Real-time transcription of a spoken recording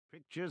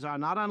Pictures are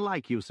not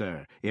unlike you,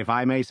 sir, if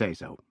I may say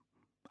so.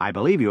 I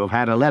believe you have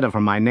had a letter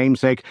from my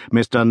namesake,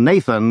 Mr.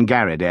 Nathan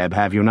Garrideb,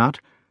 have you not?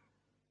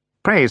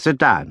 Pray sit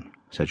down,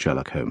 said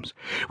Sherlock Holmes.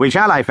 We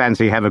shall, I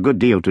fancy, have a good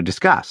deal to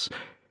discuss.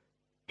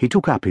 He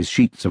took up his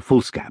sheets of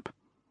foolscap.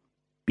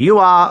 You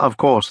are, of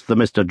course, the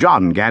Mr.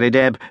 John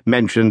Garrideb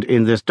mentioned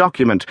in this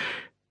document,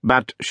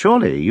 but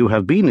surely you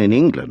have been in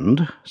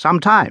England some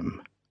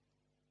time.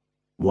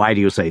 Why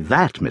do you say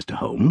that, Mr.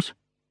 Holmes?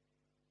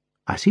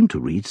 I seemed to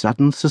read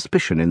sudden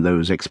suspicion in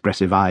those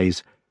expressive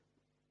eyes.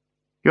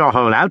 Your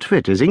whole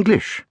outfit is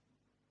English.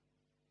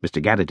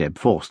 Mr. Garrideb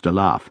forced a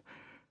laugh.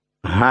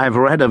 I've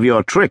read of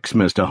your tricks,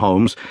 Mr.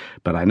 Holmes,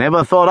 but I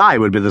never thought I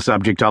would be the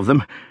subject of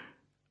them.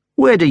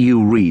 Where do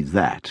you read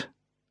that?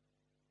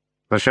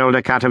 The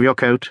shoulder cut of your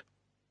coat?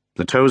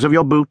 The toes of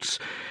your boots?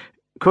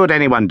 Could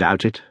anyone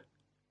doubt it?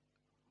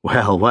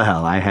 Well,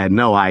 I had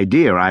no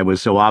idea I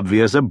was so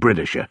obvious a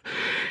Britisher.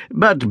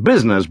 But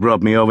business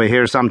brought me over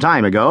here some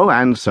time ago,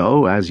 and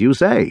so, as you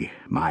say,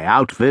 my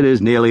outfit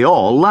is nearly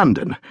all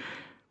London.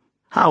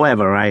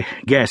 However, I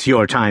guess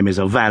your time is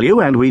of value,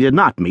 and we did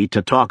not meet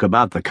to talk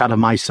about the cut of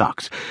my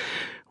socks.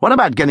 What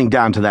about getting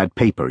down to that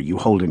paper you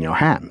hold in your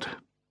hand?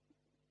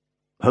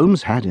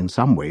 Holmes had in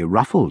some way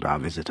ruffled our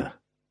visitor,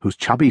 whose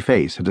chubby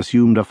face had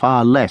assumed a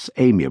far less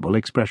amiable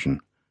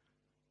expression.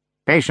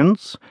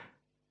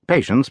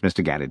 Patience,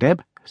 Mr.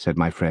 Garrideb, said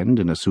my friend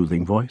in a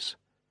soothing voice.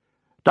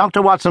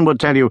 Dr. Watson would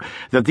tell you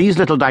that these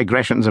little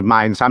digressions of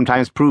mine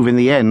sometimes prove in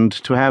the end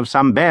to have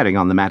some bearing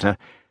on the matter.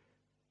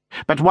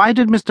 But why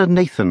did Mr.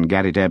 Nathan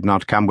Garrideb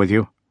not come with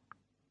you?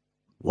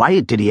 Why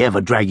did he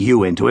ever drag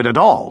you into it at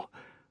all?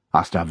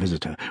 Asked our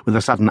visitor with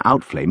a sudden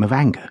outflame of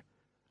anger.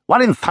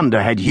 What in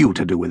thunder had you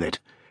to do with it?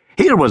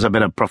 Here was a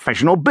bit of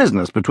professional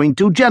business between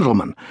two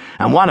gentlemen,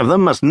 and one of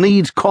them must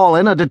needs call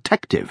in a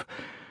detective.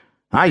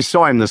 I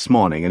saw him this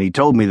morning, and he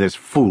told me this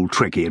fool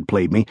trick he had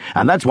played me,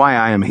 and that's why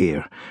I am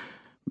here.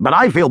 But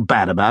I feel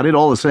bad about it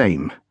all the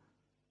same.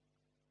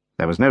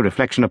 There was no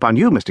reflection upon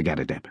you, Mr.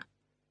 Garrideb.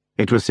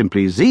 It was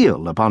simply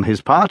zeal upon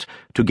his part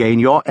to gain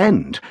your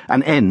end,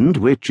 an end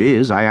which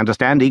is, I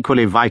understand,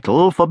 equally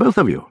vital for both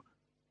of you.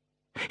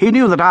 He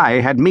knew that I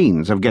had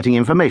means of getting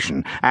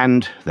information,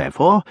 and,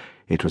 therefore,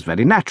 it was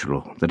very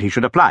natural that he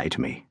should apply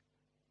to me.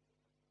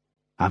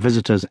 Our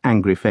visitor's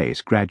angry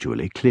face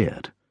gradually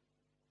cleared.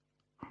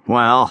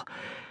 Well,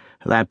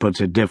 that puts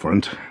it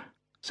different,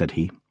 said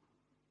he.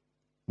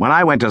 When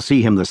I went to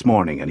see him this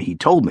morning and he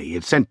told me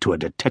he'd sent to a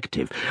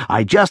detective,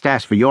 I just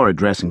asked for your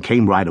address and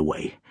came right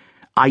away.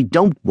 I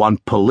don't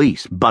want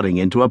police butting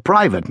into a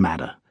private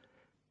matter.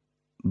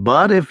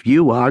 But if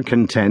you are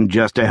content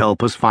just to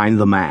help us find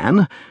the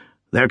man,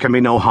 there can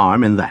be no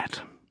harm in that.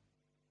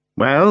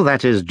 Well,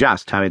 that is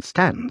just how it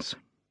stands,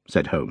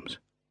 said Holmes.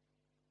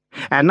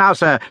 And now,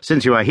 sir,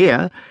 since you are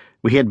here,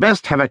 we had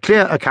best have a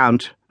clear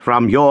account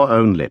from your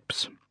own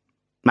lips.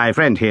 My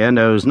friend here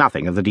knows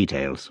nothing of the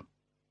details.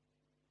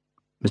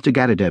 Mr.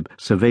 Garrideb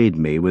surveyed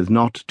me with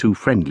not too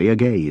friendly a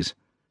gaze.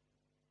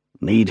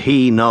 Need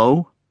he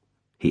know?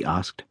 He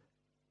asked.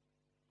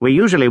 We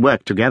usually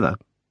work together.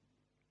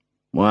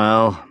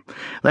 Well,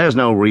 there's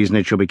no reason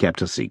it should be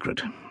kept a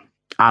secret.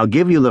 I'll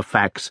give you the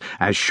facts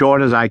as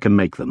short as I can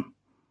make them.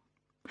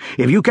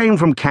 If you came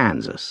from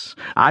Kansas,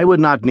 I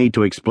would not need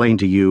to explain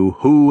to you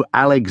who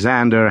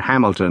Alexander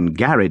Hamilton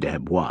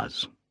Garrideb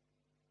was.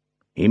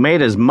 He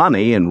made his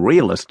money in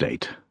real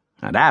estate,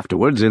 and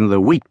afterwards in the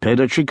wheat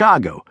pit at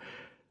Chicago,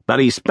 but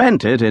he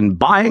spent it in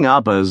buying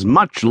up as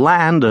much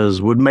land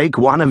as would make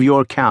one of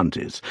your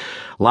counties,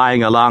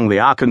 lying along the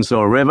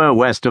Arkansas River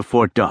west of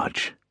Fort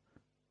Dodge.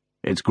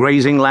 It's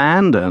grazing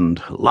land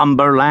and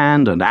lumber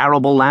land and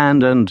arable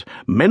land and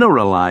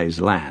mineralized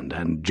land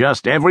and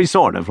just every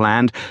sort of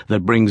land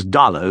that brings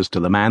dollars to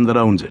the man that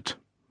owns it.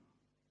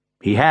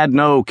 He had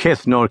no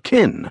kith nor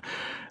kin,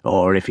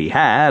 or if he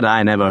had,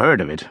 I never heard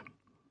of it.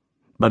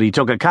 But he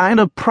took a kind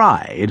of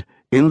pride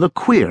in the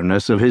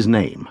queerness of his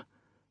name.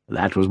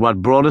 That was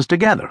what brought us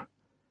together.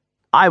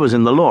 I was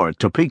in the law at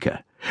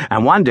Topeka,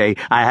 and one day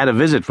I had a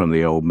visit from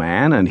the old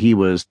man, and he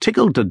was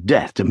tickled to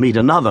death to meet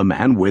another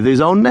man with his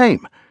own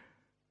name.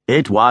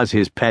 It was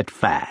his pet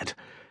fad,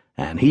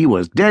 and he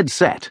was dead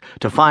set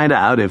to find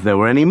out if there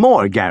were any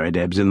more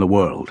Garridebs in the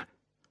world.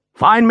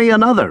 Find me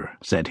another,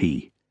 said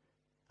he.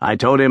 I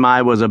told him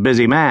I was a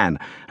busy man,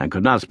 and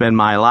could not spend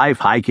my life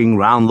hiking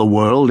round the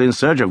world in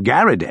search of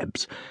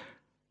Garridebs.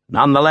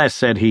 Nonetheless,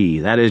 said he,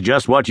 that is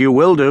just what you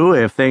will do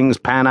if things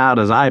pan out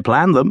as I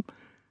planned them.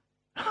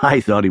 I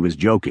thought he was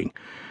joking,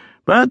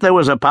 but there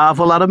was a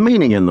powerful lot of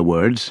meaning in the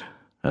words,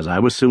 as I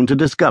was soon to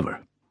discover.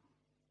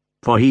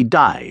 For he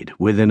died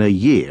within a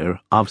year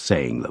of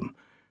saying them,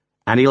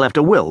 and he left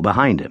a will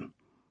behind him.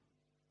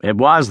 It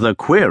was the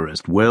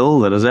queerest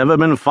will that has ever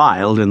been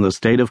filed in the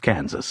state of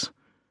Kansas.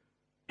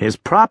 His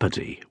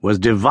property was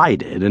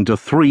divided into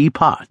 3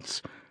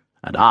 parts,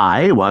 and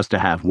I was to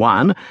have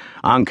one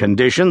on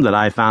condition that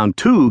I found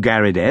 2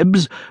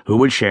 Garridebs who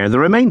would share the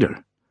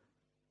remainder.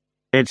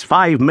 It's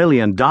 $5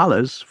 million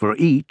for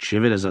each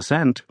if it is a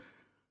cent,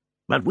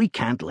 but we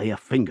can't lay a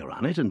finger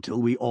on it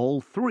until we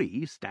all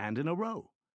 3 stand in a row.